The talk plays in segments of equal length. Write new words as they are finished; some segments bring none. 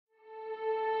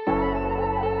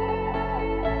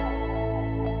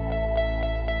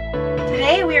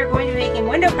we are going to be making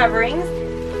window coverings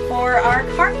for our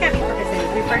car camping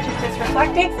purposes. We purchased this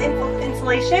Reflectix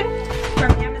insulation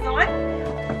from Amazon.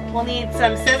 We'll need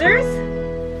some scissors,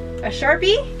 a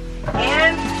Sharpie,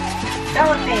 and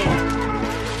cellophane.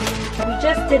 We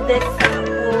just did this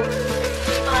whole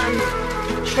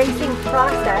tracing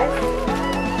process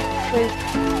with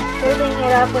holding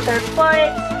it up with our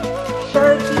foot,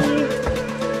 Sharpie.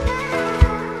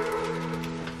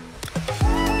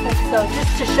 Like so,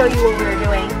 just to show you what we were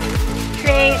doing.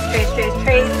 Trace, trace, trace,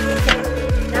 trace. Okay.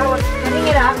 Now we're cutting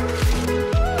it up.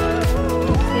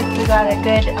 See if we got a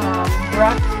good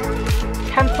rough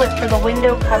template for the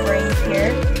window coverings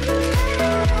here.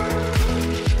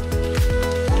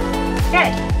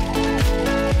 Okay.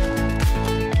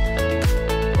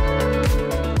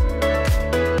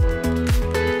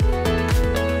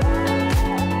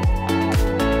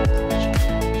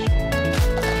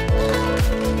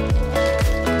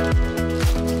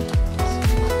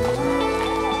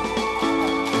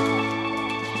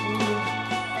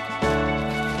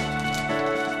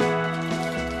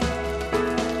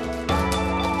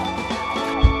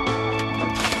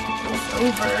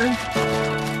 Over a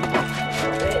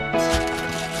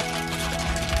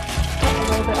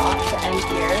little bit off the end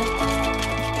here.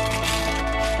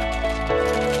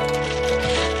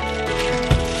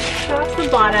 Cut off the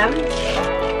bottom,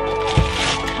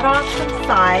 cut off the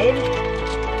side.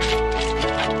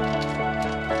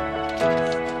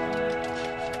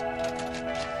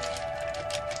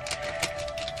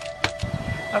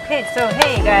 Okay, so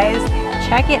hey guys,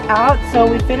 check it out. So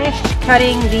we finished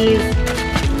cutting these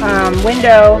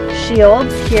window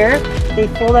shields here. They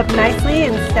fold up nicely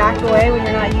and stack away when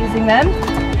you're not using them.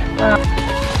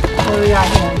 What do we got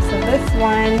here? So this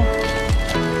one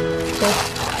just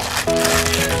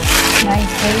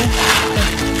nicely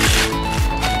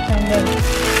kind of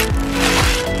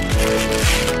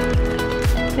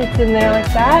fits in there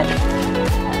like that.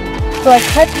 So I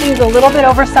cut these a little bit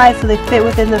oversized so they fit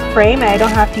within the frame and I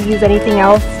don't have to use anything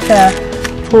else to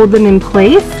hold them in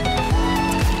place.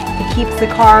 Keeps the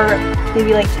car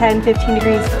maybe like 10-15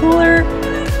 degrees cooler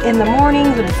in the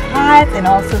mornings when it's hot, and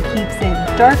also keeps it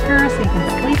darker so you can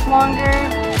sleep longer.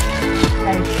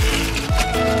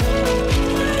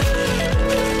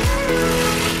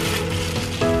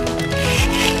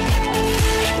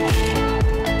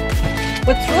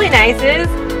 What's really nice is,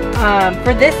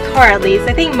 for this car at least,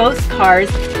 I think most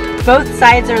cars, both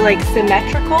sides are like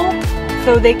symmetrical,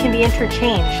 so they can be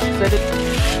interchanged. So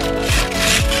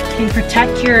can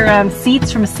protect your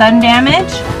seats from sun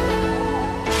damage.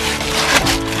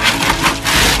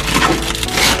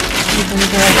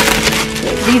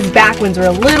 These back ones are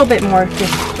a little bit more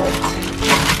difficult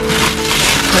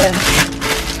to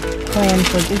plan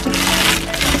for.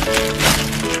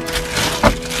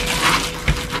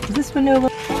 Is this window a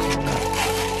little?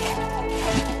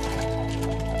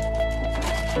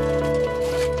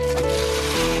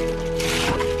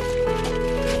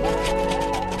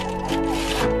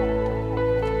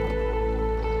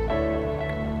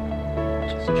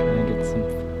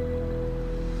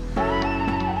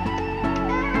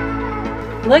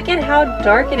 Look at how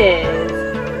dark it is.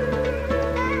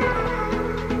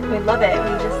 We love it. We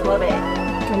just love it.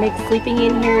 It makes sleeping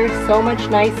in here so much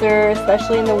nicer,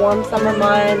 especially in the warm summer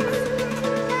months.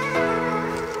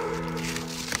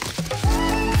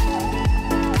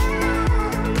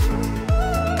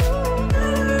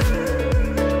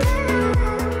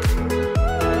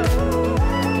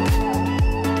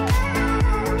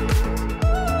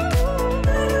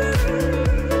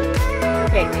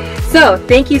 So,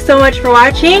 thank you so much for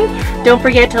watching. Don't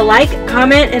forget to like,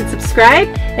 comment, and subscribe,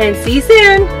 and see you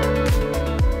soon.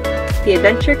 The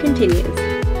adventure continues.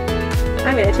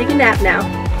 I'm going to take a nap now.